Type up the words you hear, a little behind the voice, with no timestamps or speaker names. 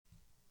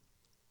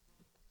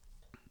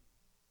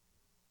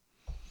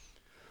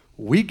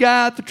We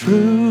got the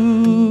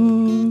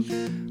truth.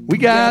 We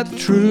got the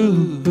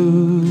truth.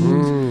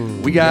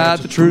 We got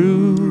the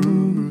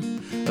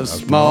truth of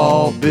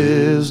small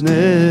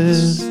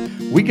business.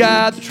 We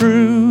got the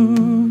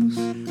truth.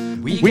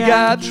 We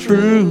got the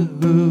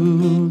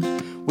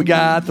truth. We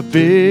got the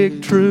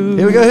big truth.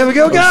 Here we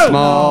go.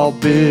 Small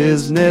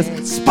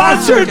business.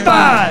 Sponsored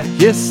by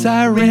Yes,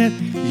 I Rent.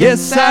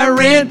 Yes, I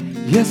Rent.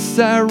 Yes,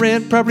 I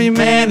Rent Property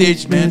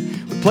Management.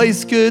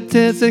 Replace good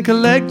tenants and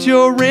collect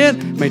your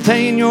rent.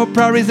 Maintain your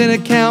properties and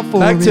account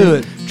for Back to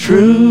it.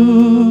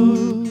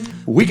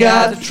 Truth. We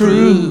got the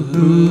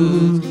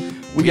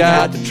truth. We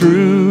got the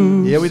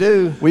truth. Yeah, we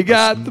do. We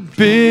got the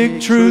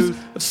big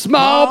truth of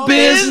small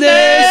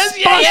business.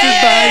 Sponsored by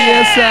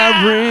Yes,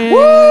 I Rent.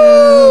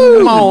 Woo!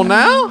 Come on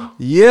now.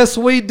 Yes,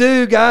 we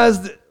do,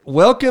 guys.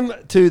 Welcome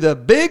to the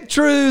Big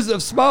Truths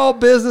of Small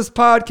Business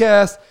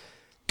podcast,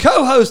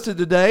 co-hosted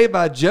today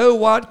by Joe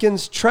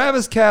Watkins,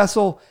 Travis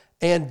Castle,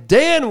 and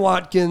Dan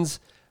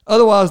Watkins,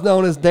 otherwise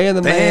known as Dan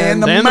the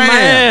Man. Dan the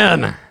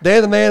Man.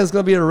 Dan the Man is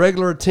going to be a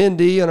regular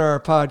attendee on our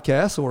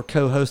podcast, so we're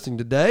co-hosting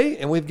today,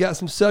 and we've got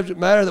some subject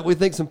matter that we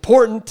think is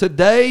important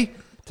today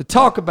to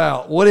talk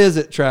about. What is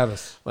it,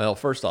 Travis? Well,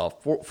 first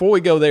off, before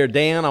we go there,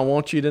 Dan, I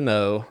want you to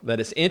know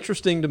that it's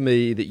interesting to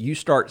me that you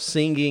start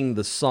singing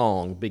the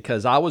song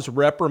because I was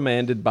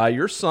reprimanded by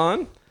your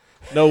son,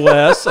 no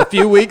less, a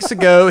few weeks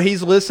ago.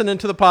 He's listening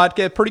to the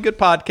podcast, pretty good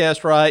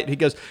podcast, right? He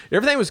goes,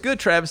 everything was good,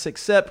 Travis,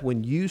 except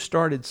when you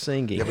started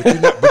singing.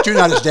 Yeah, but you're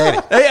not his daddy.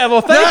 Yeah,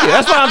 well, thank you.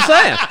 That's what I'm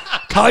saying.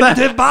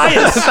 Cognitive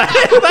bias.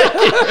 Thank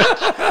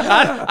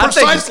you.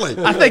 Precisely.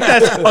 I think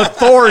that's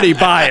authority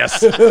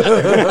bias.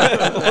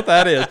 What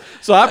that is.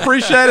 So I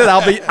appreciate it.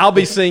 I'll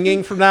be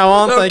singing from now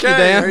on. Thank you, Okay,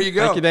 Dan. there you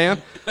go. Thank you, Dan.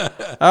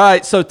 All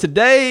right. So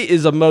today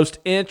is a most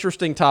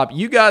interesting topic.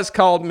 You guys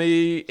called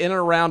me in and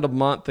around a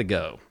month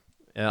ago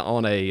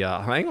on a,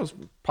 I think it was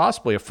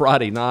possibly a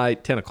Friday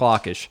night, 10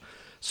 o'clock-ish.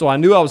 So I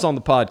knew I was on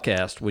the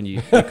podcast when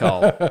you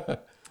called.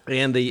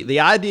 And the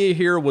idea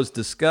here was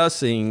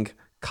discussing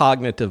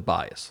cognitive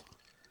bias,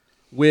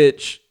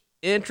 which,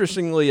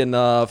 interestingly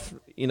enough,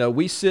 you know,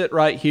 we sit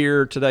right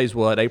here. Today's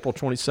what, April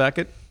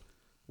 22nd?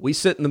 We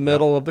sit in the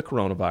middle of the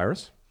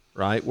coronavirus,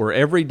 right? Where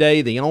every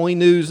day the only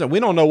news, and we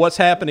don't know what's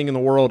happening in the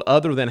world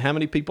other than how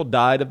many people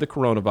died of the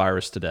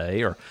coronavirus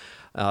today, or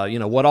you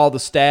know, what all the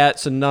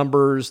stats and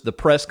numbers, the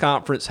press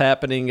conference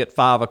happening at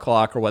 5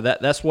 o'clock or what.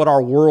 That's what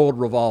our world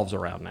revolves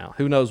around now.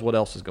 Who knows what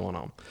else is going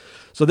on?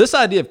 So this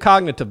idea of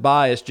cognitive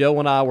bias, Joe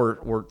and I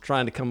were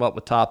trying to come up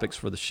with topics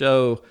for the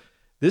show.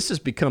 This has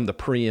become the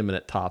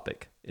preeminent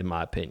topic, in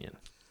my opinion,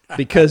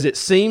 because it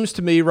seems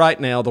to me right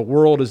now the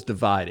world is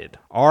divided.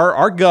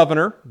 Our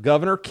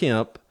Governor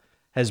Kemp,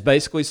 has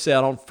basically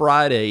said on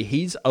Friday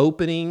he's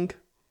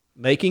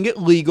making it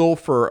legal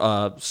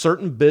for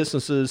certain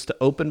businesses to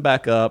open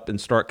back up and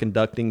start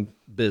conducting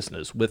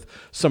business with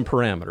some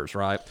parameters,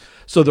 right?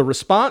 So the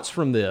response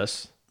from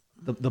this,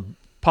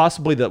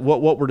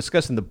 what we're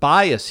discussing, the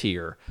bias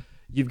here,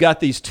 you've got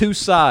these two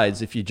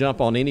sides if you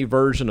jump on any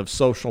version of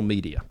social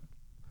media,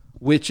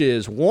 which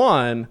is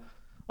one,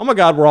 oh my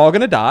God, we're all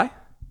going to die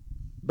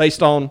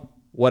based on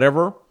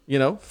whatever, you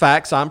know,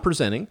 facts I'm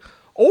presenting,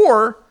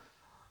 or,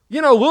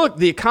 you know, look,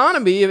 the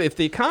economy, if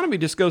the economy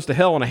just goes to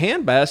hell in a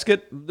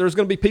handbasket, there's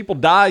going to be people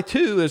die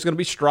too. There's going to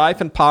be strife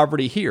and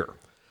poverty here.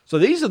 So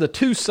these are the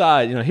two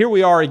sides. You know, here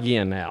we are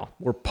again now.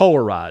 We're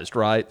polarized,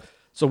 right?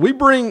 So we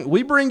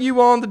bring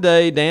you on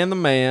today, Dan the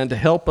Man, to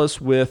help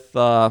us with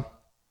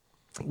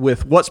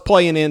what's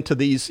playing into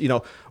these, you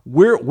know,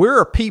 where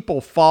are people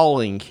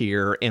falling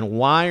here and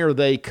why are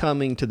they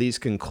coming to these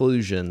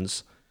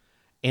conclusions,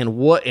 and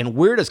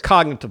where does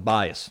cognitive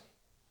bias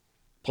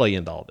play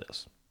into all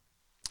this?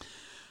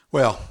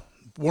 Well,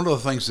 one of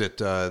the things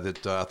that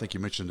I think you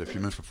mentioned a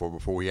few minutes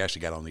before we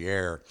actually got on the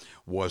air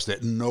was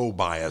that no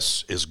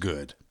bias is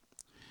good.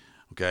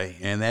 Okay,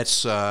 and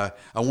that's I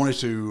wanted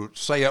to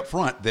say up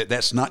front that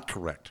that's not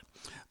correct.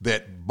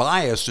 That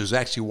bias is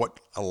actually what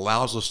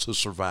allows us to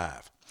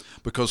survive,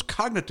 because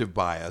cognitive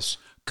bias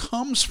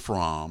comes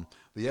from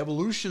the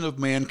evolution of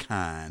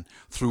mankind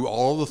through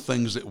all the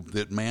things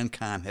that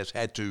mankind has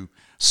had to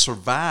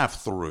survive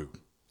through.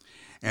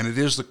 And it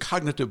is the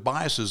cognitive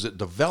biases that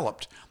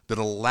developed that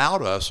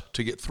allowed us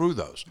to get through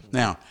those.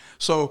 Now,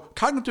 so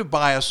cognitive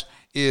bias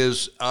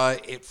is,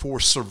 for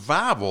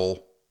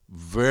survival,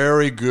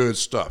 very good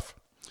stuff.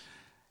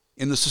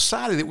 In the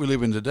society that we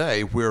live in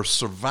today, where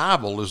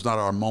survival is not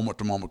our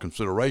moment-to-moment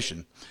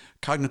consideration,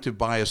 cognitive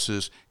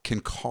biases can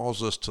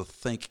cause us to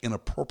think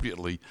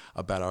inappropriately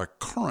about our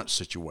current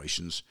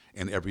situations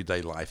in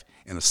everyday life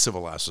in a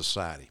civilized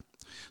society.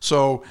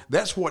 So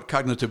that's what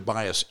cognitive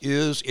bias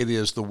is. It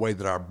is the way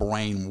that our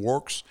brain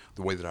works,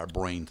 the way that our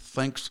brain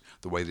thinks,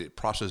 the way that it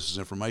processes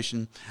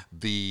information,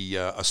 the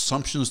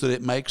assumptions that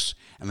it makes,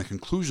 and the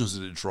conclusions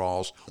that it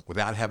draws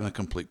without having a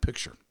complete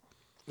picture.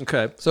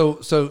 Okay. So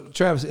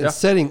Travis, in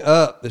setting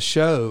up the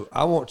show,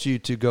 I want you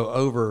to go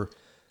over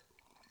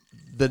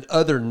the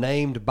other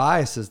named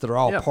biases that are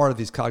all Yeah. part of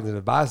these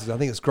cognitive biases. I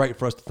think it's great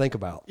for us to think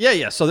about.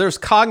 Yeah. So there's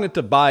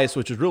cognitive bias,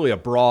 which is really a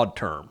broad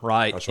term,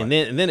 right? That's right.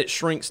 And then it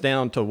shrinks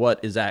down to what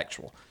is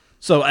actual.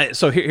 So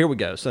here we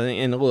go. So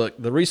and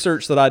look, the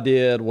research that I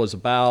did was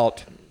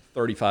about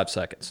 35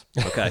 seconds.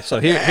 Okay, so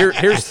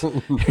here's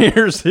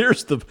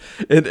the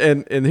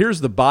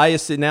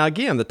bias. Now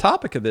again, the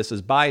topic of this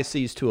is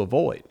biases to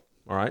avoid.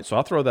 All right, so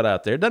I'll throw that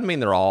out there. It doesn't mean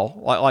they're all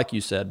like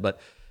you said, but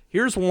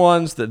here's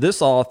ones that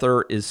this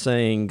author is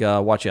saying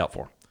watch out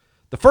for.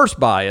 The first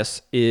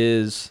bias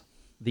is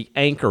the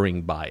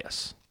anchoring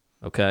bias.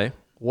 Okay,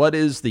 what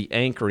is the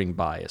anchoring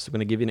bias? I'm going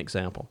to give you an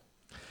example.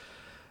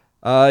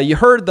 You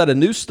heard that a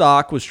new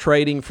stock was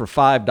trading for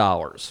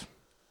 $5.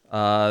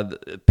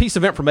 Piece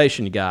of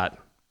information you got,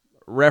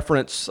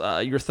 reference,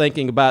 you're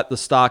thinking about the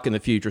stock in the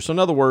future. So in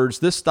other words,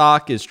 this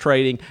stock is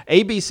trading,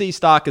 ABC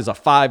stock is a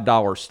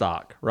 $5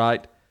 stock,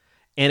 right?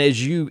 And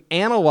as you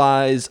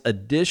analyze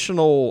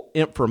additional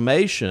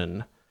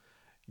information,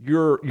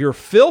 you're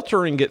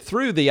filtering it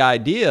through the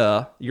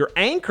idea, your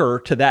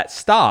anchor to that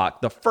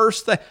stock. The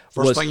first thing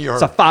you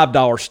it's a heard.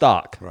 $5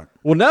 stock. Right.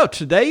 Well, no,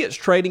 today it's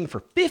trading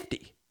for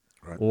 $50.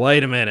 Right.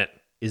 Wait a minute.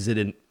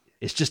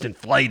 It's just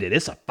inflated.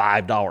 It's a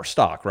 $5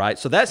 stock, right?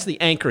 So that's the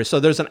anchor.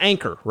 So there's an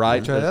anchor,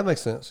 right? Okay, that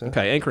makes sense. Yeah.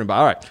 Okay, anchoring bias.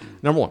 All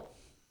right. Number one.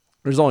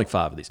 There's only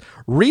 5 of these.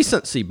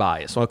 Recency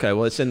bias. Okay,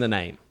 well, it's in the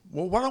name.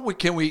 Well, why don't we?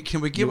 Can we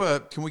give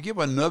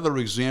another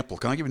example?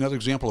 Can I give another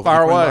example of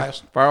Fire anchoring away.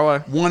 bias? Fire away.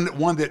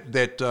 One that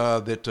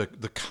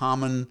the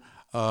common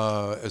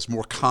is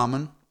more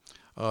common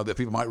that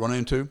people might run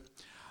into.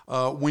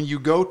 When you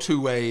go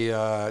to a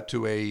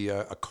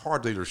car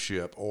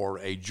dealership or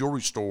a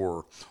jewelry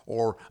store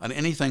or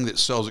anything that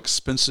sells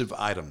expensive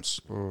items,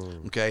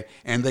 okay,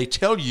 and they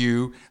tell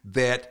you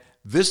that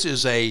this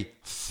is a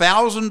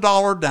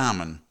 $1,000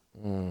 diamond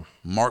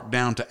marked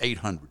down to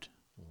 $800.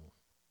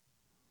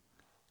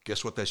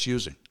 Guess what that's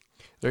using?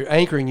 They're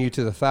anchoring you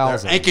to the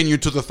 1,000. They're anchoring you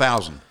to the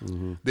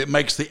 1,000. That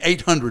makes the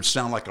 800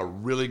 sound like a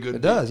really good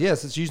It deal. does,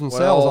 yes. It's using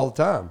sales all the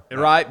time.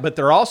 Right, but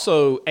they're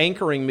also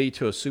anchoring me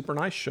to a super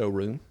nice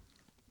showroom,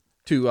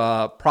 to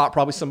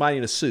probably somebody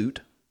in a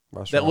suit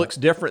that looks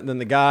different than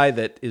the guy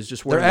that is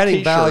just They're wearing a adding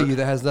t-shirt. value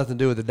that has nothing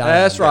to do with the diamond.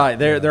 That's right.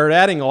 They're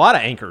adding a lot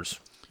of anchors.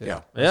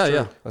 Yeah.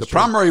 Yeah. The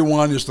primary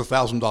one is the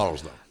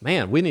 $1,000 though.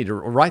 Man, we need to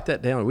write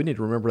that down. We need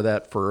to remember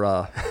that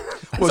for.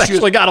 It's Well,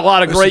 actually got a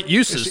lot of great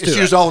uses It's to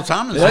used it. all the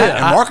time in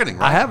marketing,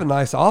 right? I have a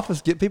nice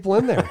office. Get people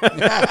in there.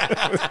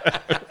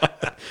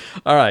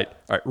 All right.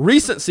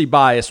 Recency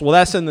bias. Well,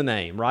 that's in the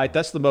name, right?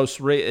 That's the most.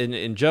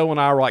 And Joe and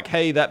I were like,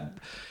 hey, that.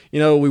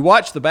 We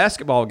watched the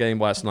basketball game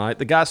last night.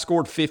 The guy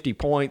scored 50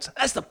 points.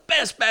 That's the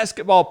best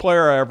basketball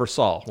player I ever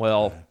saw.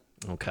 Well,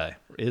 okay.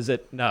 Is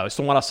it? No, it's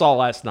the one I saw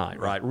last night,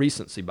 right?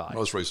 Recency bias.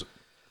 Most recent.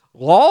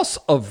 Loss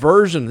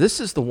aversion. This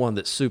is the one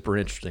that's super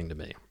interesting to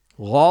me.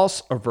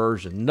 Loss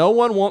aversion. No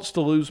one wants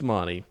to lose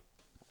money.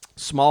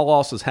 Small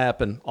losses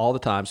happen all the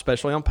time,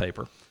 especially on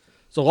paper.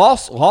 So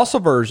loss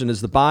aversion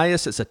is the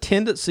bias. It's a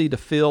tendency to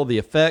feel the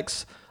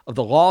effects of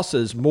the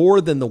losses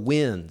more than the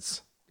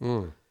wins.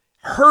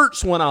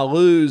 Hurts when I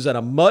lose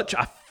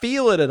I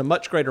feel it at a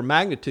much greater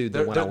magnitude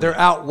than when I win. They're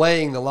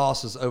outweighing the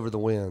losses over the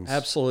wins.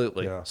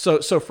 Absolutely. Yeah.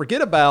 So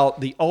forget about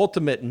the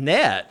ultimate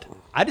net.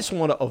 I just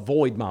want to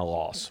avoid my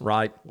loss,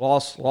 right?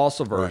 Loss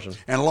aversion.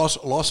 Right. And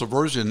loss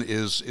aversion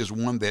is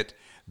one that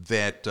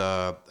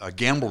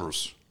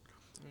gamblers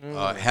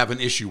have an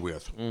issue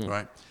with,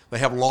 right? They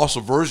have loss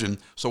aversion,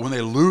 so when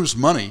they lose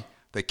money,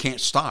 they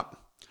can't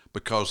stop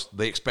because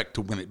they expect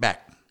to win it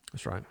back.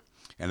 That's right.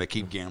 And they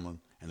keep gambling,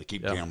 and they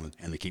keep gambling,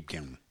 and they keep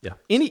gambling. Yeah.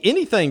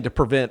 Anything to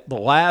prevent the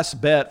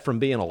last bet from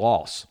being a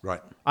loss.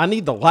 Right. I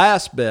need the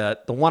last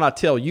bet, the one I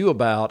tell you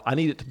about, I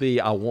need it to be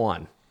I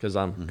won because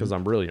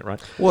I'm brilliant, right?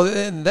 Well,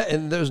 and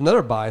there's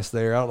another bias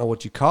there. I don't know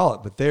what you call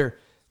it, but they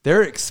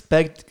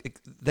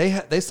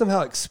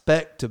somehow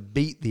expect to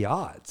beat the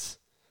odds.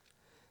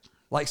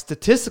 Like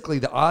statistically,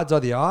 the odds are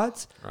the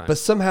odds, Right. but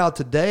somehow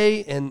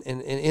today and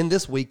in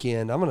this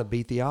weekend, I'm going to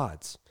beat the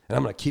odds, and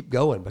I'm going to keep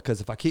going because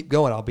if I keep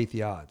going, I'll beat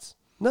the odds.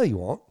 No, you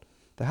won't.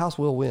 The house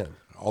will win.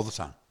 All the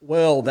time.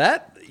 Well,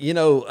 that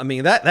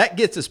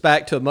gets us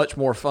back to a much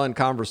more fun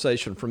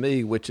conversation for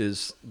me, which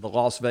is the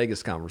Las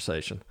Vegas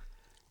conversation.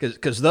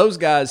 Because those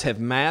guys have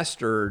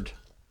mastered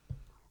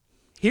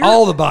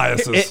all the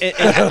biases.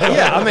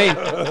 Yeah, I mean,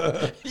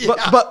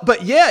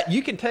 but yet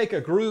you can take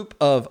a group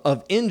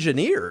of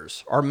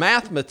engineers or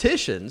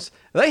mathematicians.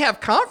 They have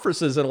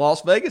conferences in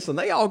Las Vegas, and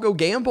they all go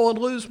gamble and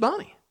lose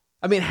money.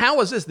 I mean, how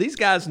is this? These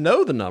guys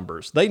know the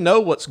numbers. They know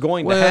what's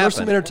going to happen. There's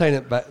some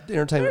entertainment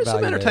There's value.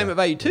 some entertainment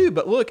value too,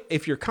 but look,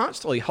 if you're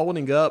constantly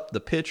holding up the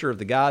picture of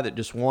the guy that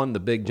just won the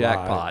big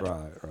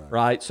jackpot,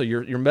 right? So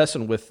you're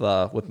messing with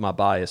my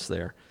bias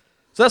there.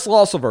 So that's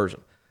loss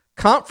aversion.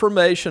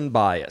 Confirmation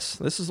bias.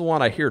 This is the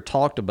one I hear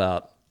talked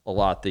about a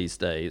lot these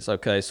days.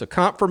 Okay, so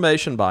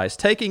confirmation bias,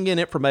 taking in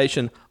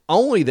information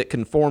only that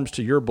conforms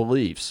to your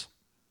beliefs,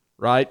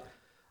 right?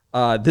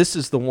 This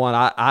is the one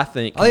I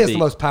think. I think it's the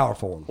most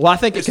powerful one. Well, I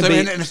think it can be.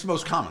 And it's the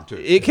most common too.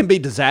 It can be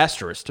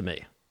disastrous to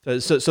me.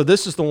 So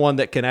this is the one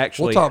that can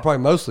actually. We'll talk probably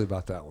mostly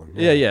about that one.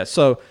 Yeah.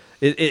 So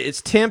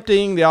it's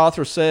tempting, the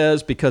author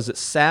says, because it's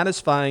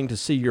satisfying to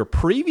see your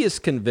previous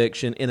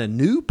conviction in a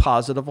new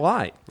positive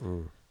light.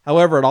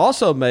 However, it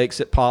also makes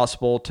it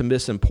possible to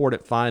miss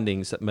important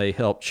findings that may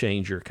help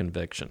change your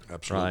conviction.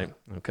 Absolutely.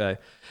 Right? Okay.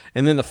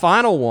 And then the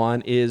final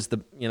one is the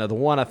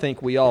one I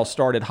think we all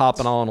started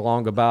hopping on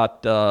along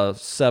about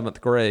 7th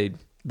grade,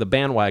 the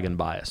bandwagon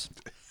bias.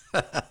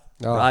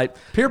 Right?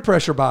 Peer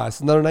pressure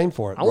bias, another name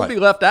for it. I want to be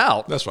left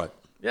out. That's right.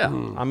 Yeah,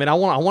 I mean, I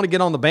want to get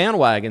on the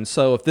bandwagon.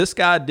 So if this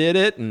guy did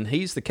it and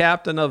he's the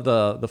captain of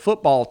the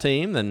football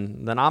team,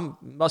 then I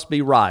must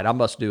be right. I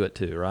must do it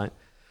too, right?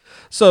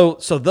 So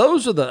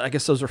those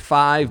are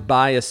 5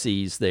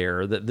 biases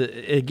there.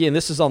 Again,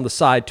 this is on the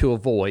side to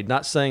avoid.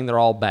 Not saying they're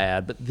all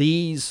bad, but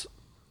these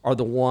are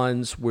the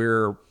ones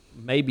where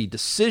maybe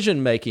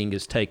decision making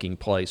is taking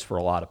place for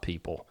a lot of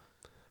people.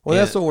 Well,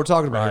 that's what we're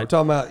talking about. Right. We're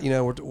talking about,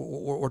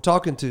 we're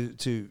talking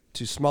to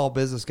small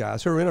business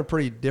guys who are in a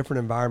pretty different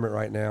environment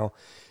right now,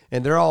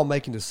 and they're all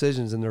making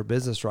decisions in their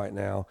business right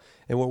now.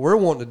 And what we're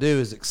wanting to do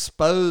is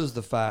expose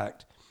the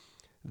fact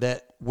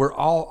that we're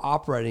all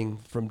operating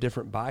from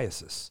different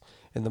biases.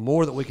 And the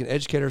more that we can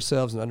educate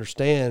ourselves and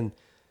understand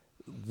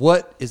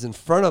what is in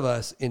front of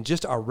us in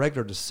just our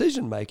regular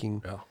decision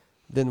making,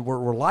 then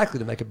we're likely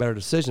to make a better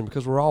decision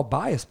because we're all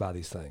biased by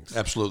these things.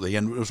 Absolutely.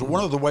 And it was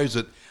one of the ways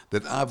that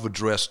I've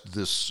addressed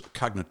this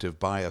cognitive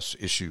bias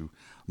issue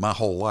my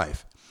whole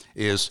life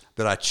is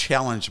that I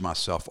challenge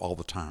myself all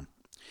the time.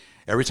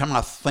 Every time I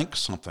think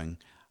something,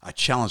 I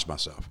challenge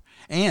myself.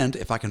 And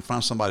if I can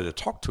find somebody to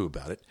talk to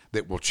about it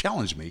that will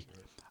challenge me,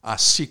 I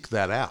seek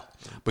that out.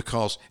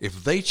 Because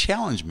if they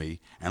challenge me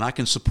and I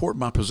can support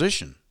my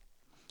position,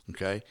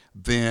 okay,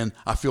 then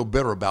I feel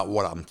better about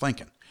what I'm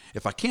thinking.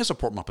 If I can't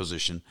support my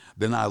position,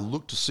 then I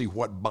look to see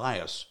what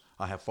bias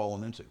I have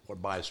fallen into,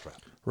 what bias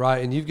trap.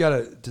 Right, and you've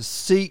got to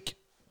seek.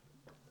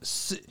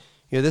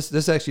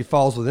 This actually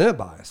falls within a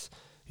bias.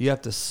 You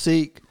have to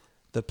seek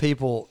the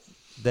people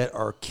that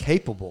are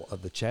capable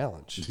of the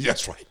challenge.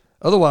 That's right.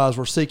 Otherwise,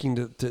 we're seeking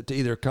to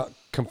either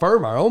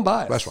confirm our own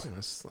bias. That's right.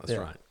 That's Yeah.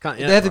 right.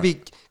 They have to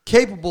be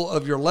capable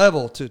of your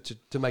level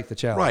to make the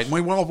challenge. Right.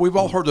 And we've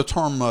all heard the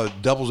term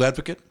devil's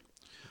advocate.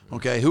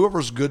 Okay.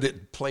 Whoever's good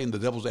at playing the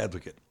devil's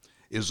advocate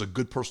is a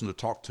good person to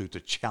talk to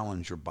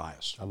challenge your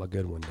bias. I'm a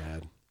good one,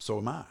 Dad. So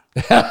am I.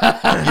 All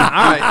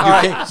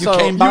right. You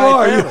came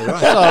by family,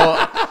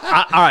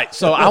 right? All right.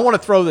 So I want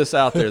to throw this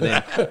out there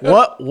then.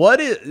 What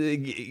is?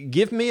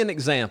 Give me an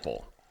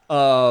example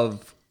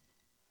of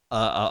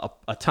a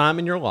time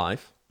in your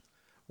life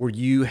where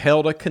you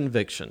held a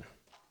conviction.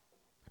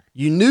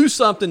 You knew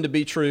something to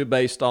be true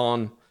based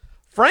on,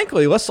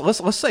 frankly, let's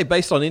say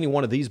based on any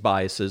one of these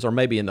biases, or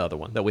maybe another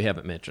one that we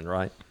haven't mentioned,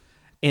 right?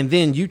 And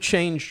then you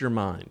changed your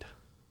mind.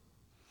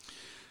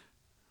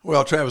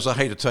 Well, Travis, I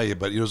hate to tell you,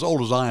 but you're as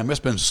old as I am. It's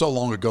been so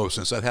long ago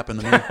since that happened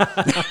to me. That's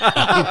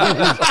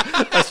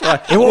right.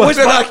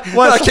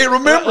 I can't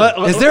remember.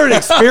 Is there an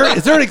experience?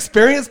 Is there an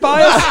experience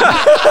bias?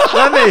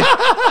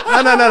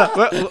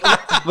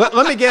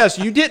 Let me guess.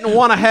 You didn't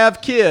want to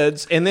have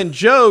kids, and then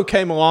Joe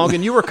came along,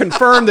 and you were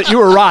confirmed that you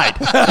were right.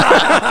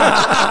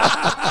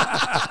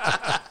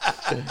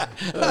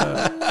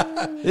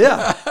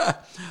 Yeah.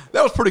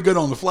 That was pretty good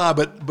on the fly,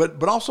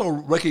 but also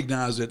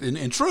recognize that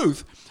in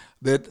truth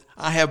that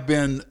I have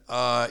been,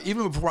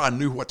 even before I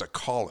knew what to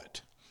call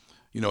it,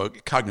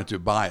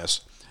 cognitive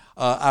bias,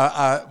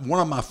 one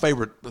of my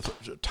favorite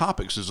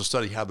topics is to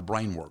study how the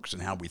brain works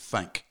and how we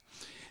think.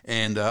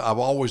 And I've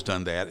always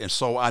done that. And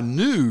so I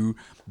knew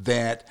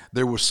that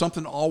there was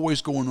something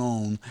always going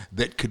on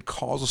that could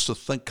cause us to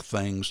think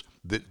things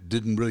that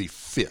didn't really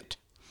fit.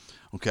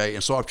 Okay,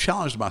 and so I've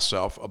challenged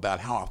myself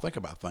about how I think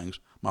about things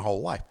my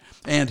whole life.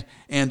 And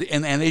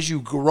as you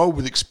grow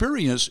with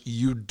experience,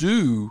 you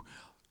do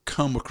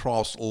come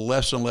across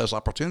less and less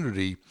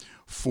opportunity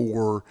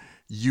for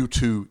you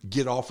to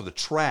get off of the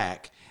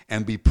track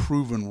and be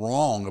proven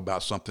wrong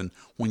about something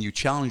when you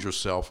challenge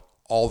yourself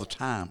all the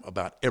time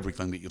about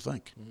everything that you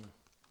think.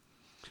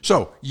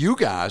 So you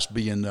guys,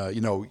 being the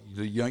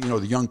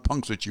young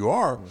punks that you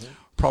are,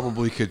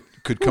 probably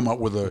could come up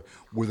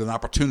with an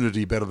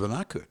opportunity better than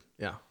I could.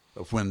 Yeah.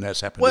 Of when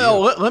that's happened.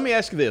 Well, to you. let me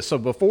ask you this. So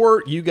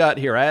before you got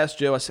here, I asked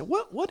Joe. I said,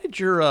 "What did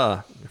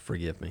your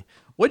forgive me?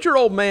 What'd your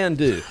old man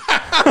do?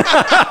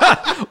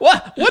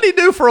 What'd he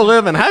do for a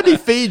living? How'd he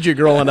feed you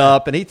growing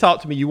up?" And he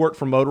talked to me. You worked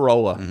for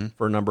Motorola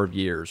for a number of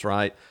years,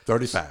 right?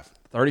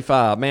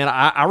 35. Man,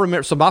 I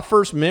remember. So my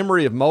first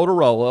memory of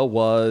Motorola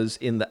was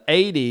in the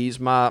 80s.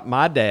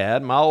 My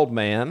dad, my old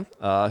man,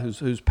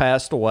 who's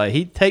passed away,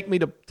 he'd take me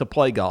to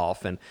play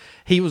golf, and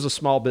he was a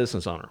small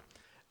business owner.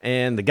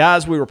 And the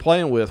guys we were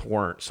playing with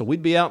weren't. So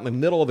we'd be out in the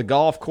middle of the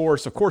golf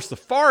course, of course, the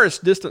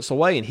farthest distance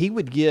away, and he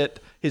would get,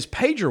 his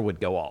pager would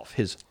go off,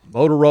 his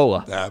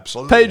Motorola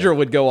pager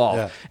would go off.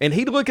 Yeah. And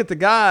he'd look at the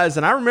guys,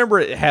 and I remember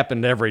it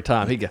happened every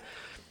time. He'd go,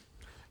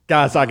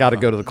 "Guys, I got to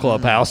go to the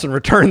clubhouse and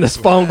return this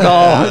phone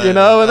call," and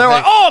they're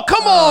like, "Oh,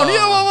 come on."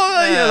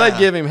 They'd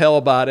give him hell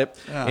about it.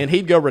 Yeah. And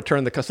he'd go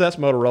return because that's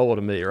Motorola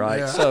to me, right?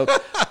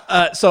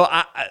 Yeah. So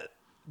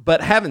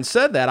But having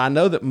said that, I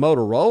know that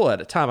Motorola at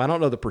the time, I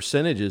don't know the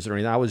percentages or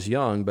anything. I was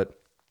young, but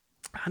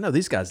I know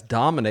these guys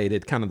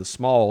dominated kind of the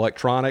small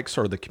electronics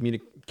or the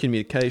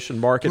communication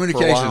market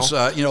Communications, for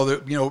a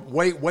while.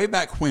 way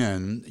back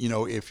when,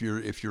 if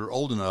you're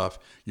old enough,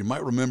 you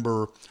might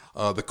remember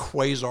the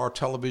Quasar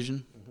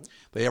television. Mm-hmm.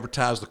 They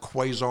advertised the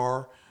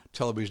Quasar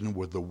television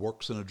with the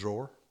works in a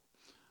drawer.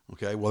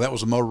 Okay, well, that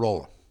was a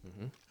Motorola.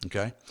 Mm-hmm.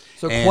 Okay,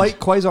 so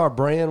Quasar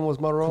brand was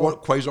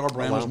Motorola. Quasar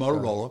brand was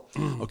Motorola.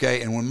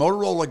 Okay, and when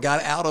Motorola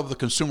got out of the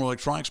consumer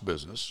electronics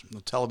business,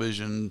 the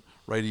television,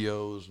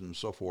 radios, and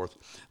so forth,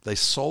 they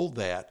sold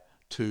that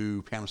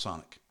to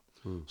Panasonic.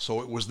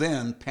 So it was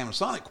then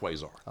Panasonic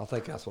Quasar. I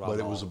think that's what but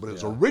it was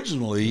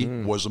originally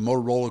was a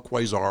Motorola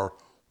Quasar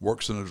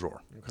works in a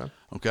drawer.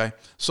 Okay.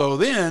 So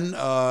then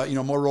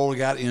Motorola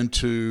got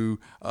into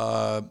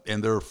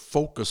and their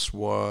focus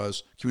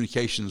was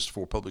communications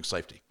for public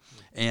safety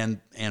and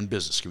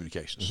business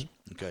communications.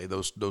 Okay,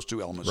 those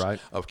two elements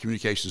of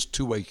communications,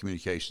 two-way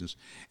communications,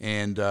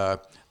 and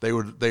they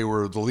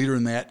were the leader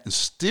in that, and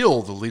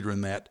still the leader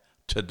in that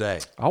today.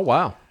 Oh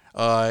wow!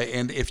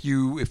 And if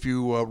you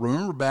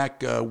remember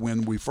back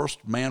when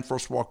man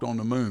first walked on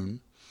the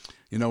moon,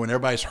 and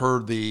everybody's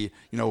heard the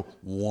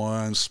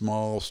one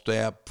small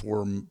step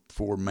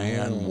for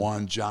man,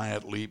 one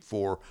giant leap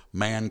for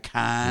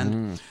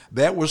mankind.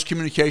 That was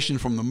communication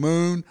from the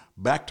moon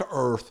back to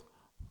Earth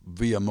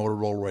via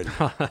Motorola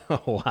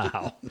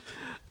radio.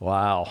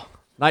 Wow.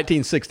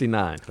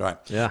 1969. Right.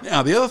 Yeah.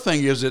 Now the other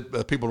thing is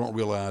that people don't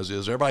realize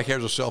is everybody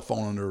carries a cell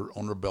phone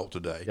on their belt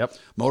today. Yep.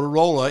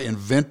 Motorola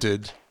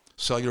invented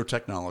cellular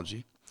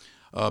technology.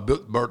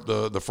 Built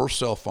the first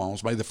cell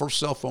phones, made the first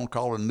cell phone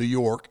call in New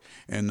York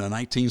in the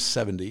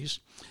 1970s,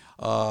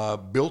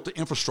 built the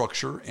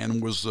infrastructure,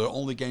 and was the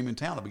only game in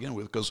town to begin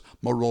with because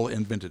Motorola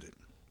invented it.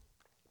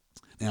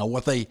 Now,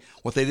 what they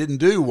didn't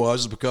do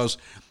was because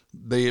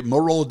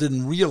Motorola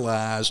didn't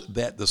realize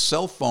that the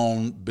cell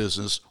phone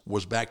business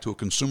was back to a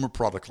consumer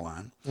product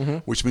line,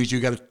 which means you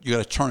got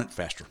to turn it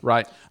faster.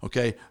 Right.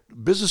 Okay.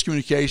 Business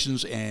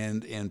communications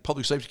and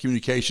public safety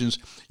communications,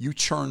 you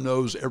churn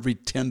those every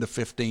 10 to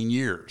 15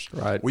 years.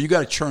 Right. Well, you got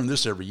to churn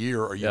this every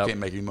year, or you can't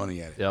make any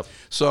money at it. Yep.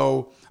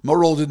 So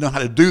Motorola didn't know how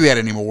to do that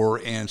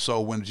anymore, and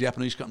so when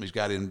Japanese companies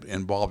got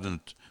involved in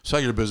the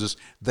cellular business,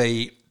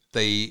 they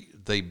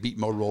beat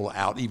Motorola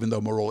out, even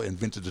though Motorola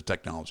invented the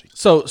technology.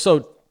 So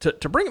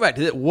to bring it back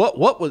to that,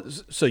 what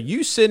was so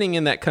you sitting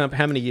in that company?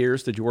 How many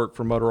years did you work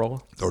for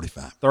Motorola?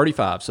 35.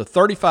 35. So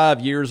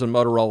 35 years in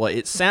Motorola.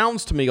 It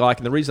sounds to me like,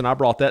 and the reason I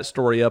brought that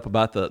story up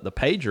about the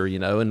pager,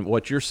 and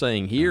what you're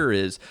saying here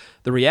is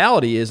the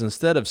reality is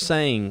instead of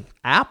saying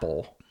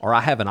Apple or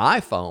I have an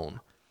iPhone,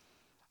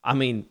 I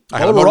mean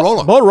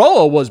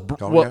Motorola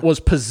was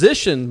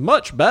positioned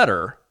much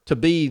better to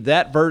be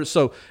that version.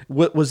 So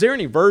was there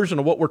any version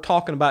of what we're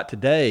talking about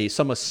today,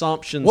 some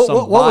assumption, some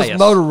bias? What was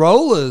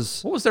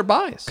Motorola's What was their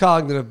bias?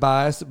 Cognitive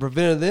bias that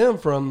prevented them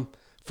from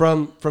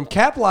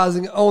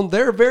capitalizing on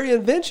their very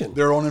invention?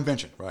 Their own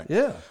invention, right?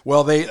 Yeah.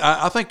 Well,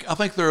 I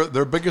think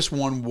their biggest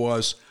one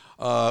was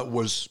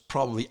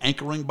probably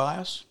anchoring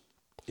bias.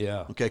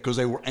 Yeah. Okay, because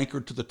they were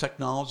anchored to the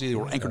technology. They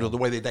were anchored to the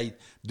way that they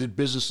did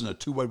business in a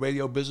two-way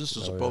radio business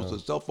as opposed to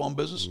the cell phone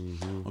business.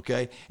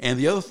 Okay, and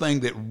the other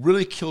thing that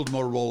really killed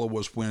Motorola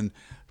was when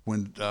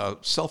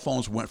cell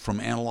phones went from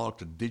analog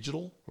to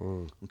digital.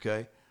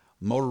 Okay,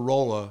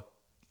 Motorola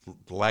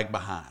lagged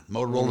behind.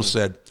 Motorola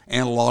said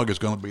analog is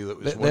going to be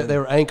they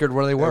were anchored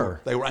where they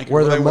were. They were anchored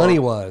where their money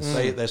was.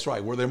 That's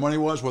right, where their money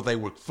was, what they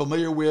were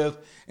familiar with,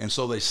 and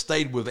so they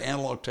stayed with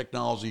analog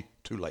technology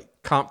too late.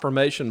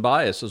 Confirmation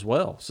bias as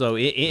well. So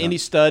any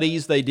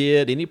studies they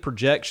did, any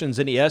projections,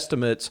 any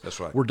estimates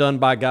were done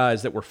by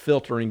guys that were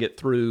filtering it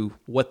through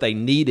what they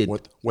needed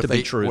to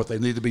be true. What they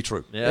need to be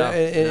true. Yeah.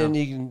 And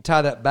you can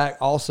tie that back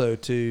also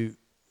to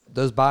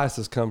those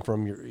biases come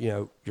from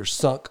your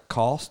sunk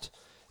cost.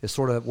 Is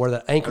sort of where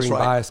the anchoring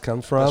bias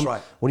comes from. That's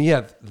right. When you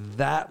have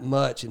that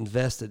much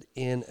invested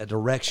in a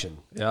direction.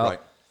 Yeah. Right.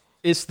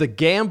 It's the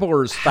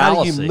gambler's How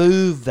fallacy. do you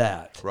move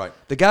that? Right.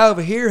 The guy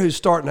over here who's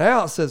starting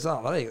out says,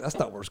 "Oh, hey, that's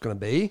not where it's going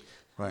to be."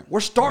 Right. We're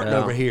starting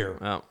over here.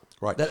 Yeah.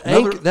 Right. That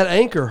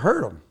anchor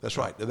hurt them. That's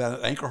right.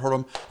 That anchor hurt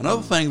them.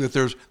 Another thing that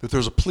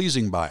there's a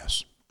pleasing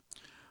bias.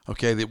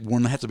 Okay, that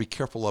one has to be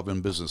careful of in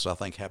business. I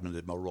think happened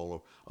at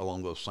Motorola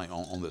along those same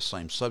on this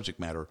same subject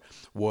matter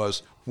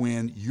was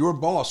when your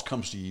boss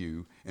comes to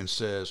you and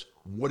says,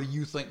 "What do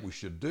you think we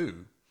should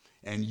do?"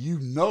 and you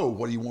know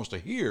what he wants to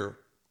hear.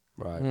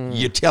 Right.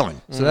 You tell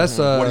him. So that's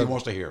what he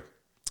wants to hear.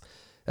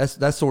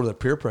 That's sort of the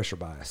peer pressure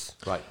bias.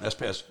 Right. That's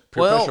peer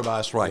pressure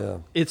bias. Right. Yeah.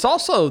 It's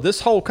also,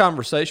 this whole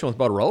conversation with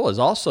Motorola is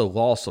also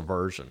loss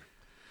aversion.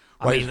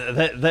 Right. I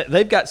mean,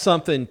 they've got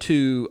something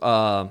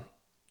to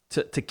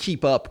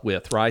keep up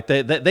with, right?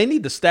 They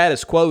need the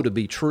status quo to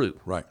be true.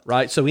 Right.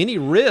 Right. So any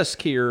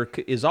risk here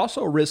is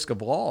also a risk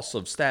of loss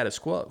of status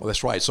quo. Well,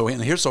 that's right. So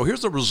here's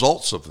the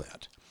results of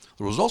that.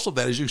 The results of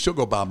that is you can still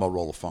go buy a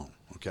Motorola phone.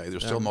 Okay,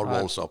 there's still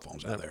Motorola cell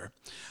phones out there.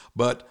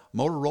 But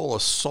Motorola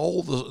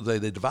sold, they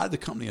divided the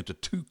company into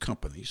two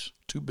companies,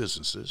 two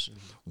businesses,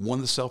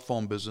 one the cell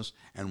phone business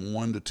and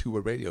one the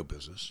two-way radio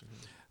business.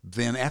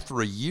 Then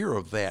after a year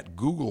of that,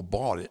 Google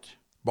bought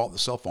the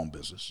cell phone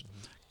business,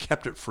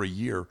 kept it for a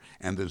year,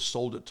 and then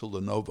sold it to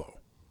Lenovo,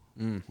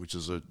 which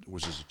is a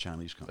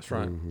Chinese company. That's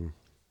right.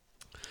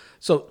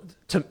 So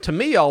to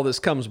me, all this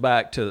comes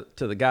back to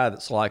the guy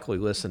that's likely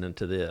listening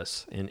to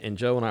this. And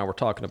Joe and I were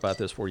talking about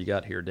this before you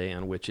got here,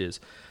 Dan, which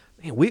is,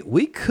 man,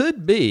 we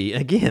could be,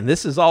 again,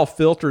 this is all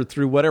filtered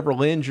through whatever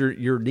lens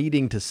you're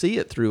needing to see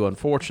it through,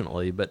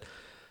 unfortunately. But,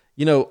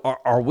 you know,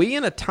 are we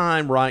in a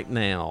time right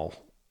now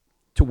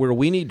to where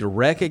we need to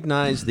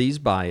recognize these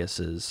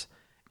biases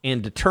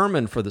and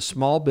determine for the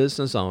small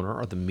business owner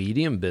or the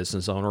medium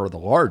business owner or the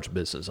large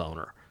business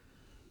owner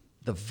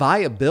the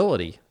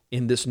viability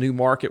in this new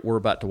market we're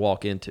about to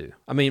walk into?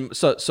 I mean,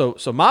 so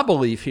my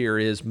belief here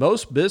is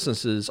most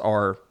businesses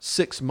are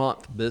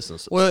 6-month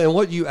businesses. Well, and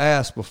what you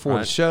asked before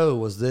the show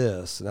was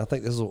this, and I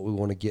think this is what we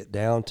want to get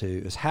down to,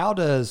 is how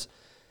does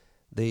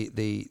the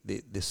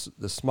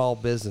small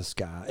business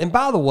guy, and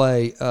by the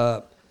way,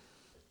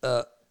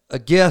 a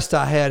guest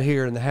I had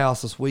here in the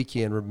house this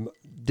weekend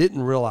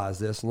didn't realize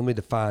this, and let me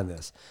define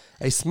this.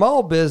 A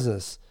small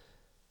business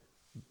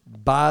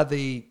by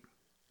the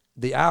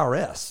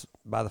IRS,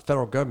 by the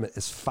federal government,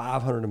 is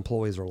 500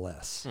 employees or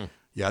less.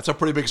 Yeah, it's a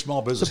pretty big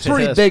small business. It's a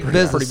pretty big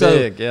business.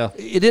 Pretty big, yeah.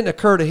 It didn't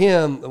occur to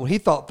him when he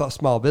thought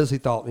small business. He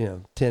thought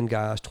 10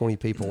 guys, 20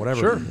 people, whatever.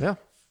 Sure, yeah.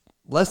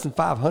 Less than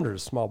 500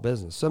 is small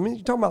business. So I mean,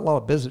 you're talking about a lot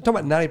of business. You're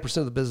talking about 90%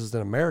 of the business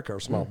in America are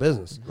small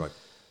business. Right.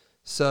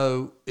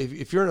 So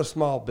if you're in a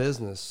small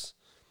business,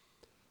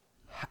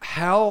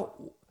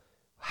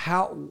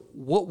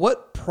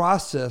 what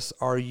process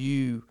are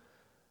you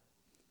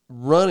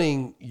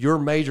running your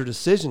major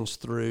decisions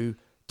through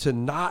to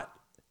not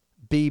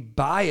be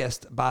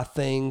biased by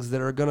things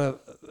that are going to,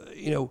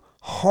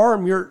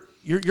 harm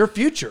your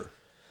future?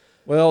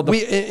 Well,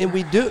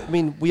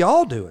 we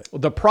all do it.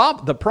 the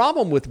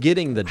problem with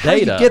getting the How do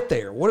data. you get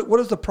there? What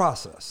is the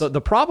process?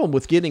 The problem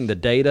with getting the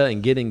data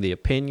and getting the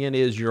opinion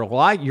is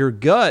your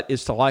gut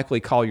is to likely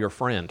call your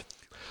friend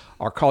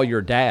or call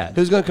your dad.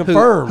 Who's going to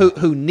confirm?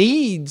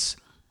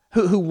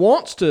 Who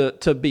wants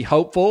to be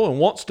hopeful and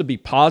wants to be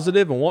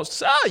positive and wants to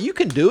say, you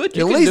can do it.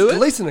 You can do it. At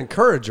least an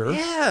encourager.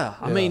 Yeah.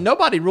 I mean,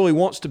 nobody really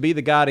wants to be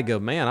the guy to go,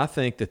 man, I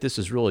think that this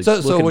is really So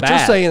looking what bad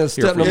you're saying is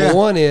here step for you." number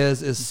one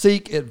is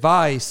seek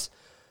advice,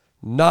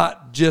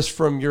 not just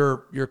from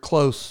your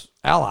close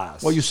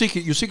allies. Well, you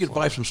seek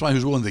advice from somebody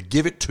who's willing to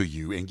give it to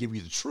you and give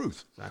you the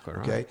truth. Exactly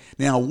right. Okay.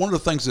 Now, one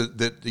of the things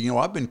that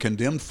I've been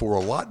condemned for a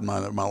lot in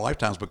my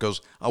lifetimes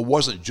because I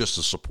wasn't just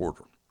a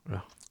supporter. Yeah.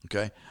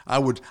 Okay. I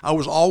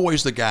was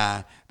always the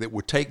guy that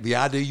would take the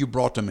idea you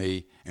brought to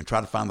me and try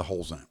to find the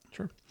holes in it.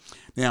 Sure.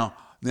 Now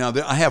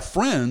I have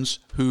friends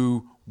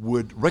who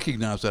would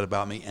recognize that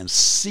about me and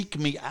seek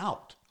me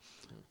out.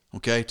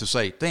 Okay, to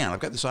say, Dan, I've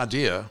got this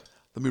idea.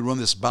 Let me run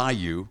this by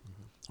you.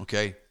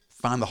 Okay,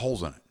 find the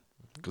holes in it,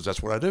 because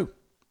that's what I do.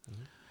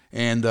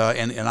 And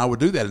I would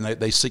do that, and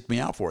they seek me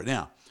out for it.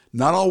 Now,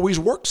 not always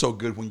works so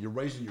good when you're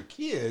raising your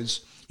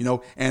kids,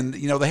 and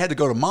they had to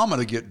go to mama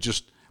to get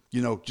just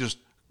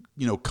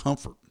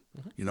comfort,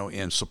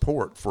 and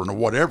support for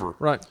whatever.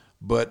 Right.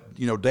 But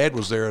dad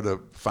was there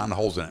to find the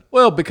holes in it.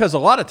 Well, because a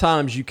lot of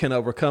times you can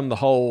overcome the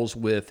holes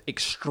with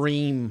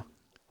extreme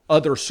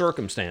other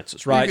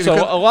circumstances, right? So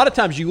a lot of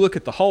times you look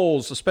at the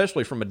holes,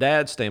 especially from a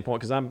dad's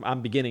standpoint, because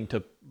I'm beginning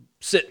to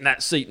sit in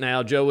that seat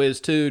now. Joe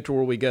is too, to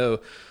where we go,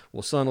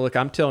 well, son, look,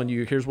 I'm telling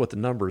you, here's what the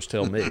numbers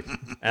tell me.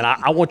 And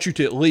I want you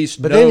to at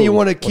least But know then you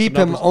want to what keep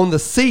the him numbers- on the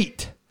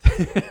seat.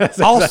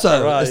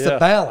 Also, right, it's yeah. the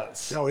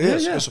balance. No, it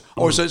is.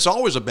 It's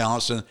always a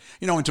balance, and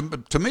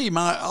and to me,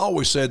 I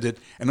always said that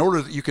in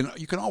order that you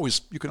can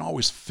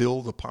always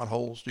fill the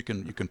potholes, you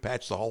can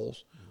patch the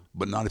holes,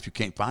 but not if you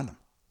can't find them.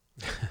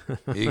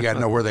 You got to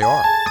know where they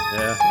are.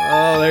 Yeah.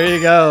 Oh, there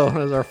you go.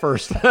 That's our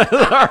first.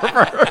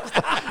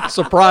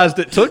 Surprised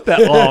it took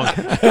that long.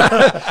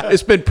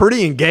 It's been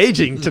pretty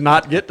engaging to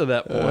not get to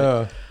that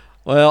point.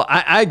 Well,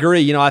 I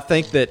agree. I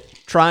think that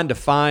trying to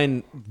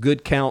find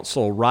good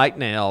counsel right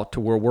now to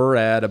where we're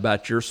at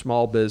about your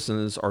small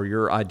business or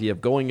your idea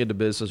of going into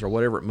business or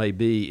whatever it may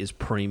be is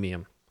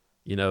premium.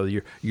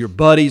 Your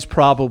buddy's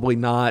probably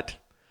not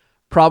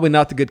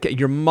the good.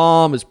 Your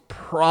mom is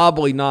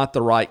probably not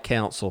the right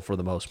counsel for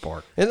the most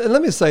part. And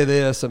let me say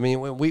this. I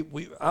mean,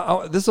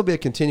 this will be a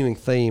continuing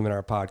theme in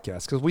our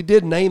podcast because we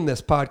did name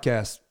this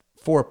podcast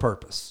for a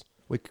purpose.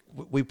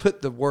 We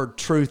put the word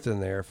truth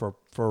in there for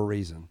a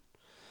reason.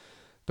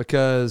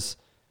 Because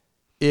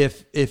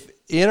if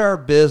in our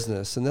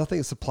business, and I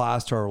think this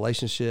applies to our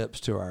relationships,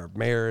 to our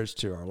marriage,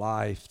 to our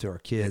life, to our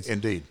kids.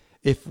 Indeed.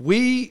 If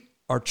we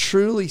are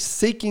truly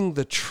seeking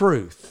the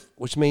truth,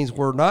 which means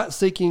we're not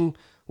seeking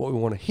what we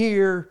want to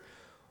hear,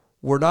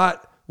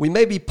 we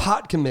may be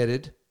pot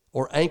committed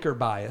or anchor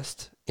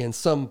biased in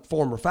some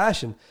form or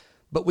fashion,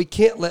 but we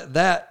can't let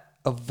that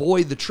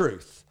avoid the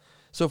truth.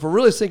 So if we're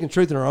really seeking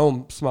truth in our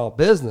own small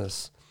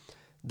business,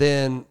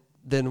 then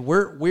then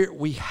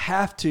we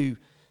have to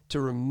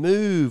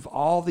remove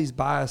all these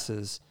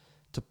biases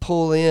to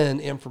pull in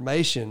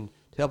information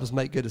to help us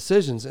make good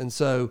decisions. And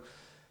so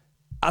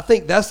I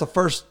think that's the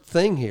first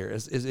thing here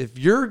is if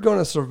you're going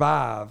to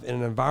survive in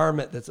an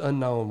environment that's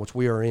unknown, which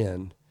we are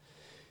in,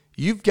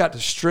 you've got to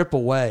strip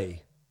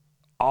away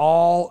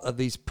all of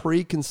these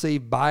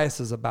preconceived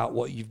biases about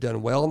what you've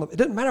done well. It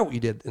doesn't matter what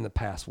you did in the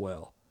past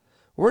well.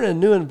 We're in a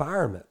new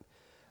environment.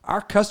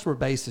 Our customer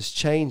base is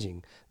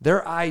changing.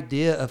 Their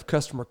idea of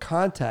customer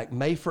contact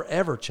may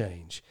forever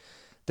change.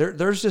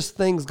 There's just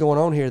things going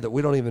on here that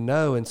we don't even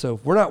know. And so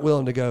if we're not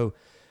willing to go,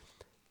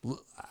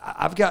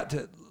 I've got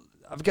to,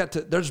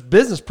 there's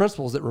business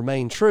principles that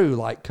remain true,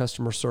 like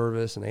customer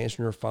service and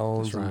answering your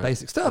phones and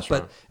basic stuff.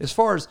 But as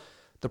far as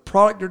the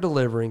product you're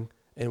delivering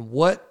and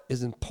what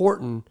is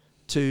important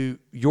to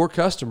your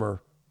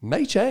customer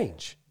may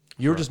change.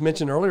 You were just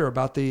mentioning earlier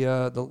about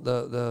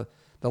the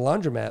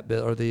laundromat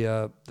bit or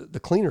the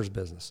cleaners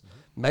business.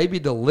 Maybe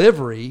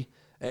delivery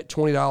at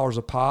 $20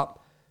 a pop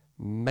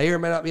may or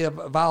may not be a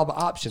viable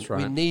option.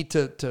 We need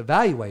to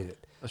evaluate it.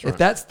 If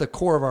that's the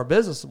core of our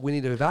business, we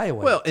need to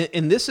evaluate it. Well,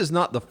 and this is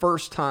not the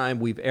first time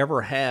we've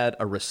ever had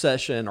a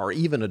recession or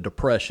even a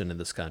depression in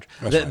this country.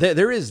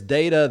 There is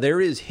data, there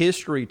is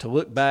history to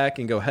look back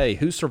and go, hey,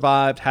 who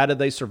survived? How did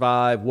they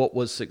survive? What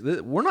was?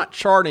 We're not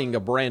charting a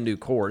brand new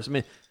course. I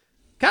mean,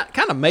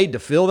 kind of made to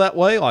feel that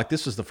way, like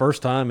this is the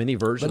first time any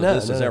version of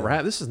this has ever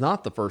happened. This is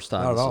not the first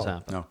time this has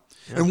happened. No.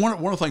 And one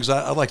of the things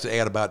I'd like to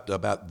add about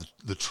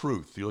the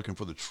truth, you're looking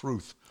for the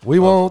truth. We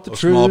want the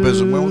truth. Small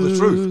business, we want the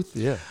truth.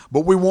 Yeah.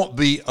 But we want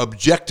the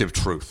objective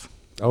truth.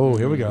 Oh,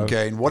 here we go.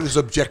 Okay, and what is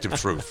objective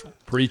truth?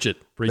 Preach it.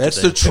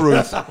 That's the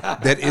truth.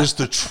 That is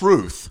the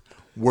truth,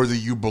 whether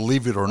you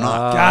believe it or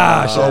not.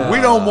 Gosh. So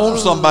we don't want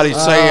somebody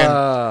saying,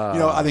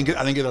 I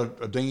didn't get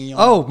a dinghy on.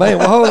 Oh, man.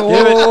 Well, hold on.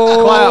 Give it.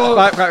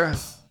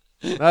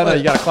 Clap. No,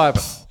 you got to clap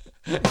it.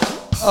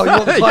 Oh, you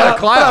want to You got to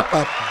clap.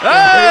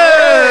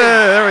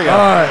 Hey, there we go. All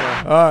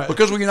right.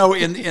 Because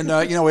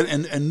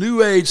in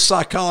New Age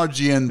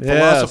psychology and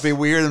philosophy,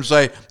 we hear them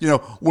say,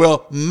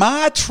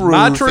 my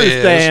truth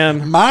is,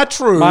 Dan. My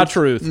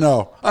truth.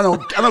 No, I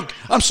don't.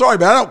 I'm sorry,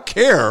 but I don't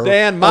care.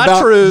 Dan, my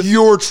about truth.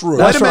 Your truth.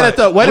 Wait a minute,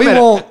 though. Wait a minute.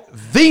 We want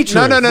the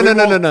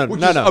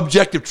truth. No.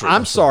 Objective truth.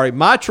 I'm sorry.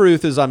 My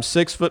truth is I'm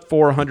 6'4",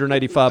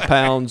 185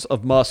 pounds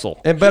of muscle.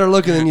 And better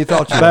looking than you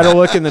thought you were. Better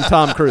looking than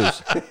Tom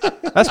Cruise.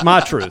 That's my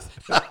truth.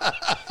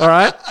 All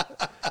right?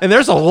 And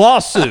there's a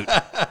lawsuit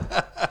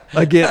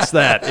against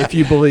that if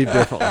you believe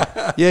differently.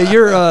 Yeah,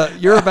 you're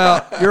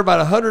about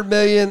 $100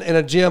 million and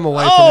a gym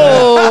away from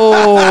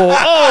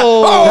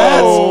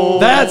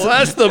that.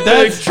 That's the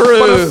big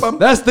truth.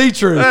 That's the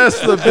truth. That's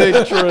the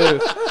big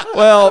truth.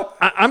 Well,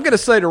 I'm going to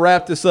say to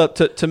wrap this up,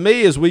 to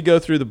me as we go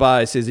through the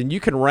biases, and you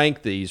can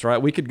rank these,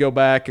 right? We could go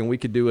back and we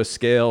could do a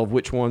scale of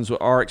which ones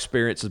our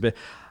experience has been.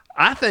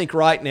 I think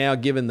right now,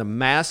 given the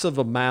massive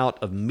amount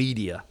of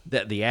media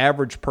that the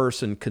average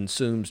person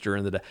consumes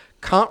during the day,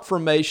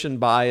 confirmation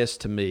bias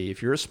to me,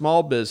 if you're a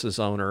small business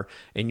owner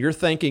and you're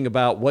thinking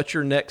about what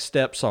your next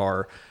steps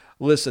are,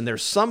 listen,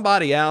 there's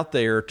somebody out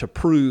there to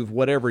prove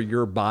whatever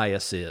your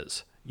bias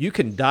is. You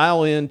can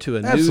dial into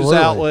a news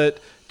outlet,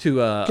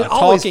 to a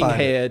talking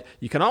head.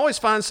 You can always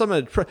find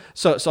someone.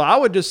 So I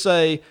would just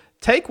say,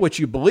 take what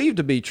you believe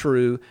to be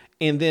true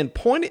and then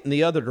point it in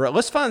the other direction.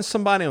 Let's find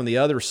somebody on the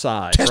other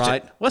side,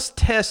 right? Let's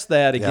test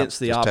that against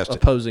the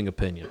opposing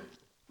opinion.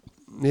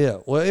 Yeah.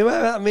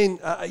 Well, I mean,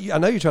 I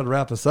know you're trying to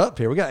wrap us up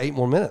here. We got 8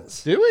 more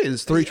minutes. Do we?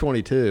 It's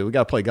 3:22. We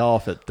got to play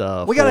golf at.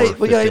 We got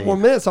 8 more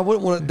minutes. I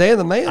wouldn't want to. Dan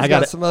the man's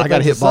got some other. I got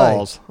to hit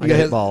balls. I got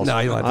to hit balls. No,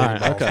 you don't have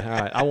to hit balls. Okay.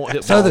 All right. I won't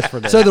hit balls for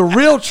that. So the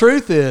real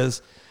truth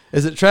is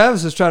that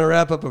Travis is trying to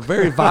wrap up a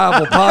very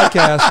viable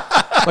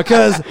podcast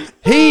because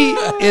he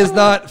is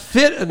not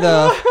fit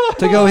enough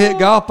to go hit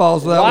golf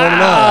balls without one another.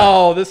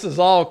 Wow, this is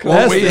all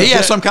cool. He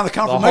has some kind of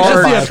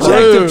confirmation. That's the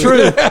objective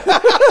truth.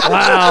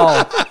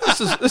 Wow,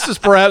 this is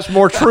perhaps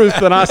more truth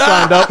than I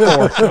signed up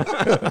for.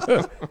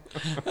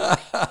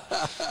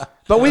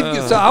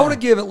 But so I want to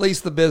give at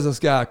least the business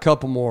guy a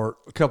couple more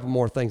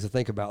things to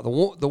think about.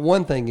 The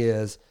one thing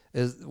is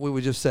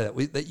we just said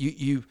it, that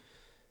you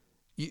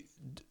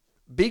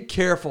be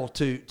careful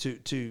to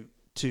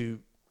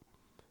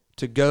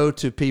go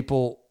to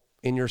people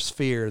in your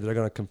sphere that are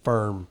going to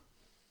confirm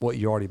what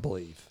you already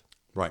believe.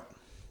 Right.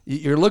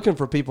 You're looking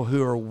for people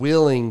who are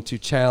willing to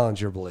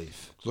challenge your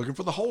belief. Looking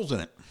for the holes in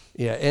it.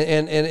 Yeah,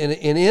 and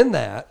in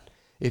that,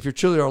 if you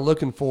truly are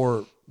looking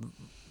for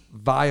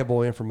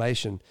viable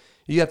information,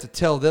 you have to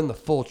tell them the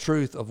full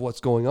truth of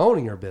what's going on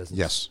in your business.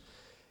 Yes.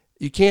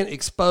 You can't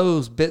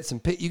expose bits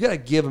and pieces. You got to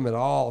give them it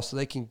all so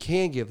they can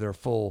give their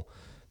full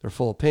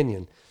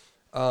opinion.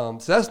 So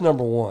that's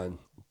number one.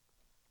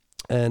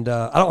 And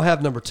I don't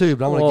have number two,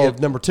 but I'm going to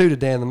give number two to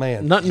Dan the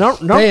man. No.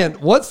 Dan,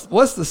 what's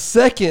the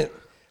second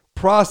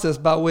process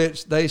by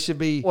which they should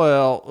be?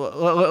 Well,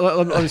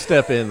 let me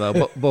step in though.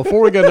 But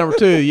before we go to number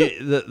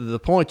two, the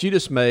point you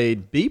just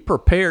made, be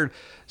prepared.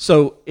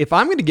 So if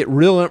I'm going to get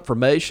real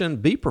information,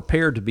 be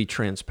prepared to be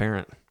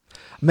transparent.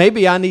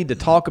 maybe I need to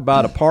talk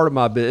about a part of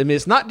my business. I mean,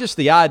 it's not just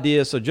the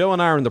idea. So Joe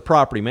and I are in the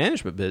property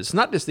management business. It's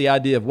not just the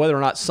idea of whether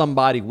or not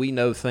somebody we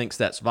know thinks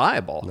that's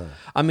viable. No.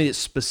 I mean, it's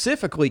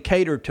specifically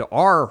catered to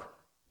our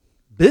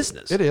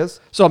business. It is.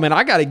 So, I mean,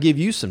 I got to give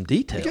you some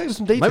details. You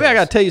some details. Maybe I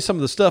got to tell you some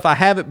of the stuff I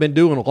haven't been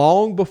doing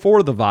long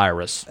before the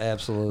virus.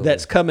 Absolutely.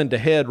 That's coming to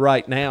head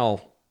right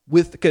now.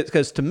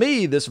 Because to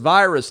me, this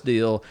virus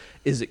deal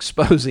is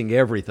exposing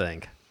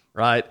everything,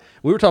 right?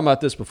 We were talking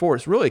about this before.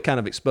 It's really kind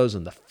of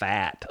exposing the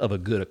fat of a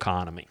good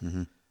economy.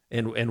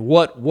 Mm-hmm. And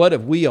what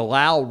have we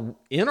allowed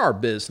in our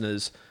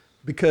business,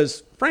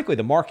 because, frankly,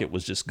 the market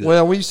was just good.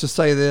 Well, we used to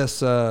say this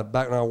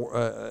back when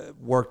I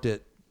worked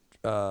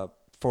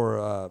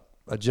for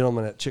a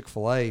gentleman at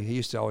Chick-fil-A. He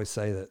used to always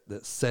say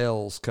that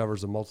sales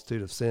covers a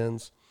multitude of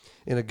sins.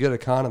 In a good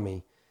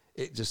economy,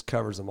 it just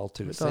covers a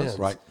multitude of sins.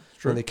 Right.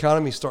 When the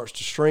economy starts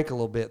to shrink a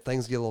little bit,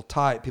 things get a little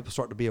tight, people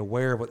start to be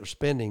aware of what they're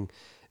spending,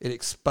 it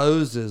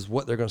exposes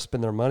what they're going to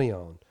spend their money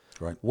on.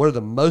 Right. What are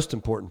the most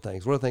important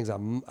things? What are the things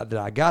that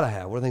I got to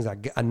have? What are the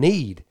things I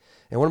need?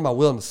 And what am I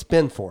willing to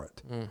spend for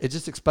it? It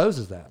just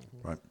exposes that.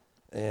 Right.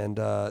 And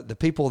the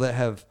people that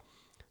have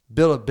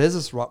built a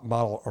business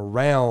model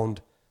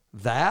around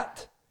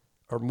that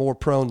are more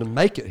prone to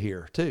make it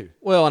here too.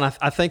 Well, and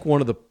I think one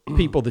of the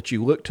people that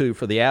you look to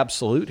for the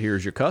absolute here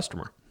is your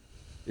customer.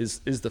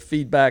 Is the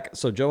feedback.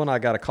 So Joe and I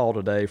got a call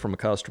today from a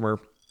customer.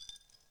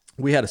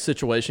 We had a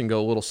situation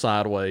go a little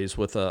sideways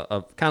with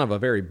a kind of a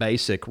very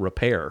basic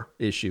repair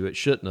issue. It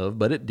shouldn't have,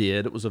 but it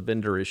did. It was a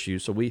vendor issue.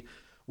 So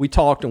we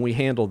talked and we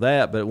handled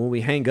that. But when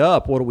we hang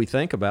up, what do we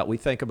think about? We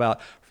think about,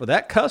 for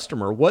that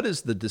customer, what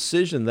is the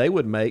decision they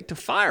would make to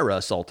fire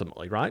us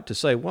ultimately, right? To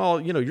say,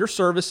 well, your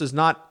service is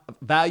not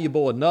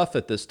valuable enough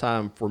at this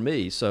time for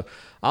me. So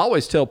I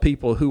always tell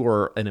people who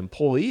are an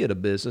employee at a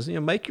business,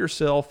 make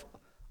yourself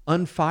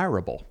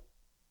unfireable,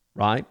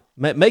 right?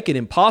 Make it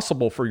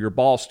impossible for your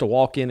boss to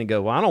walk in and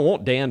go, well, I don't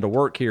want Dan to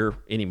work here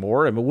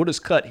anymore. I mean, we'll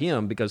just cut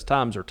him because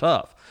times are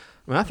tough.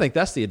 I mean, I think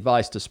that's the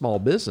advice to small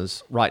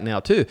business right now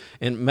too.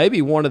 And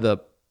maybe one of the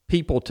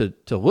people to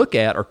look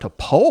at or to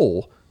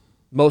poll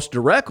most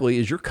directly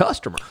is your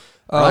customer.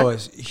 Oh, right?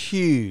 It's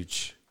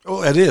huge.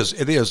 Oh, it is.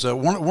 It is.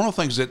 One of the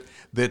things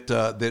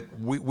that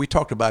we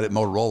talked about at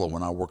Motorola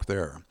when I worked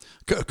there,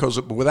 because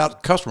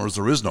without customers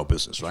there is no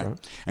business, right?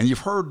 And you've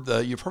heard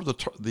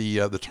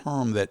the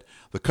term that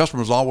the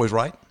customer is always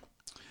right.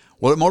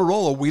 Well, at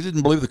Motorola, we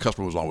didn't believe the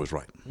customer was always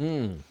right.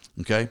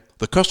 Okay,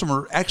 the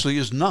customer actually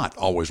is not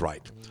always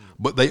right,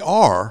 but they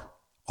are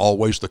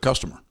always the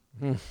customer.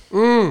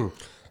 I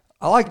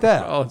like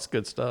that. Oh, it's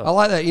good stuff. I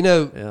like that.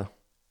 Yeah.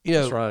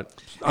 That's right.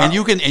 And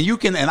you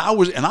can, and I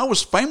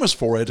was famous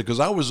for it because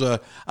I was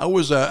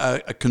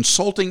a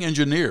consulting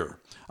engineer.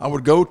 I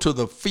would go to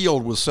the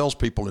field with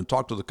salespeople and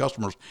talk to the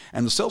customers,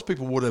 and the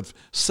salespeople would have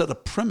set a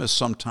premise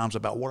sometimes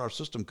about what our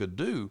system could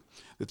do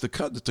that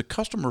the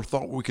customer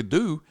thought we could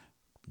do,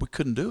 we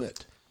couldn't do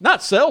it.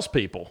 Not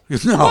salespeople.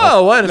 No.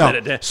 Whoa, wait a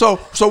minute. So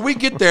we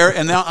get there,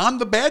 and now I'm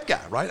the bad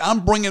guy, right?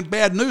 I'm bringing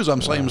bad news.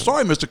 I'm saying,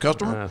 sorry, Mr.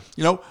 Customer.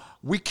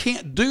 We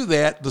can't do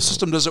that. The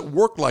system doesn't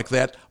work like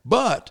that.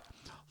 But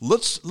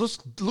let's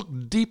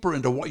look deeper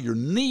into what your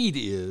need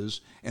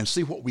is and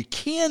see what we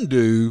can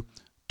do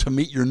to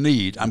meet your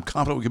need. I'm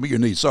confident we can meet your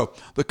need. So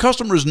the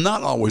customer is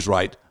not always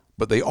right,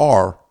 but they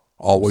are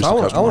always the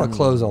customer. I want to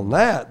close on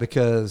that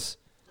because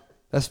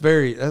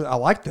I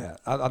like that.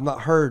 I've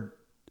not heard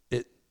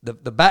it,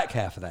 the back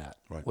half of that,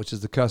 right, which is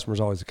the customer is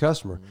always the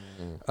customer.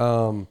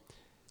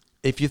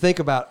 If you think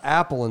about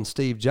Apple and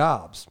Steve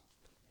Jobs,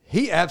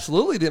 he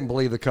absolutely didn't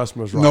believe the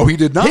customer was right. No, he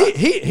did not.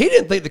 He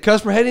didn't think the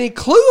customer had any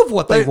clue of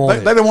what they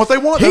wanted. They didn't want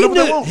what they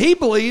wanted. He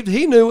believed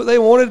he knew what they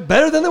wanted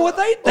better than what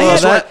they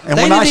had. And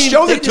when I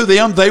showed it to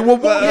them, they will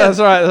want it. That's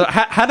right.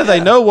 How do they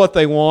know what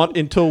they want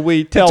until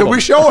we tell them? Until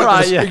we show it.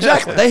 Right, yeah.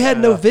 Exactly. They had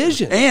no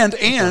vision.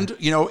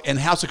 And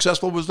how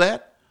successful was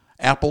that?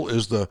 Apple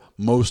is the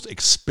most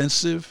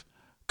expensive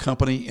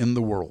company in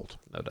the world.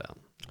 No doubt.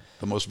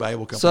 The most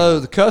valuable company. So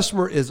the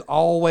customer is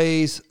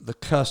always the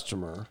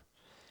customer.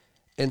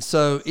 And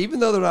so even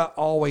though they're not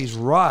always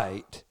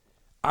right,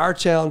 our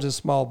challenge in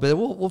small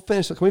business, we'll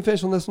finish. Can we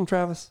finish on this one,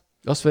 Travis?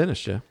 Let's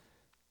finish, yeah.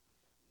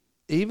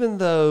 Even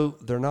though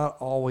they're not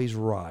always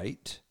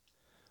right,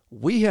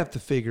 we have to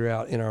figure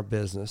out in our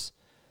business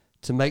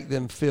to make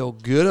them feel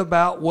good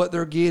about what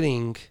they're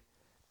getting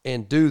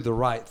and do the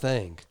right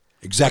thing.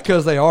 Exactly.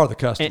 Because they are the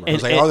customer.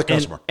 They are the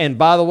customer. And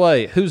by the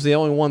way, who's the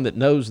only one that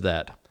knows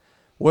that?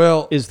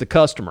 Well, is the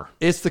customer.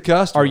 It's the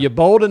customer. Are you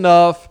bold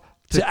enough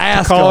to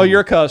call them,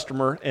 your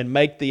customer and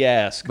make the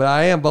ask? But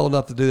I am bold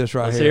enough to do this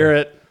Let's here. Hear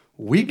it.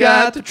 We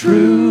got the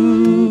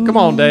truth. Come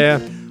on,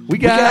 Dan. We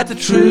got the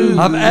truth.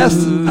 I've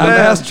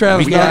asked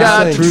Travis. We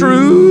got the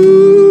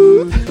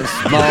truth. The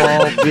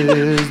small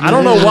business. I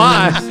don't know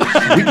why.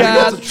 We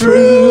got the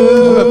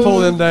truth. I'm gonna pull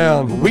them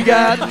down. We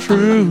got the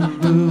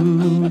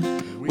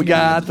truth. We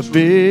got the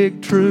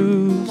big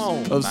truth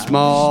of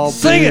small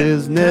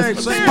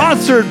business.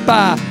 Sponsored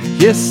by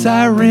Yes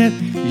I Rent,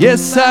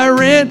 Yes I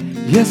Rent,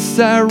 Yes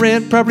I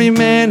Rent Property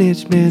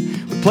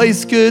Management with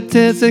Place good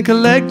tenants and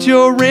collect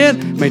your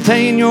rent.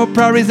 Maintain your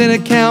properties and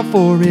account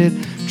for it.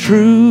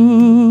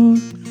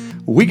 Truth.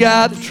 We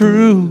got the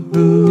truth.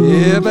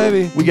 Yeah,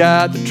 baby. We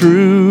got the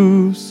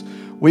truths.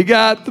 We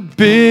got the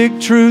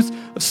big truths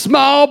of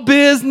small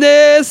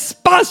business,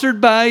 sponsored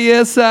by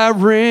SI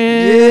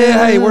Rent.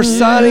 Yeah, hey, we're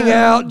signing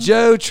out.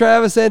 Joe,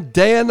 Travis, and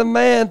Dan the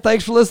man.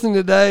 Thanks for listening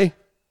today.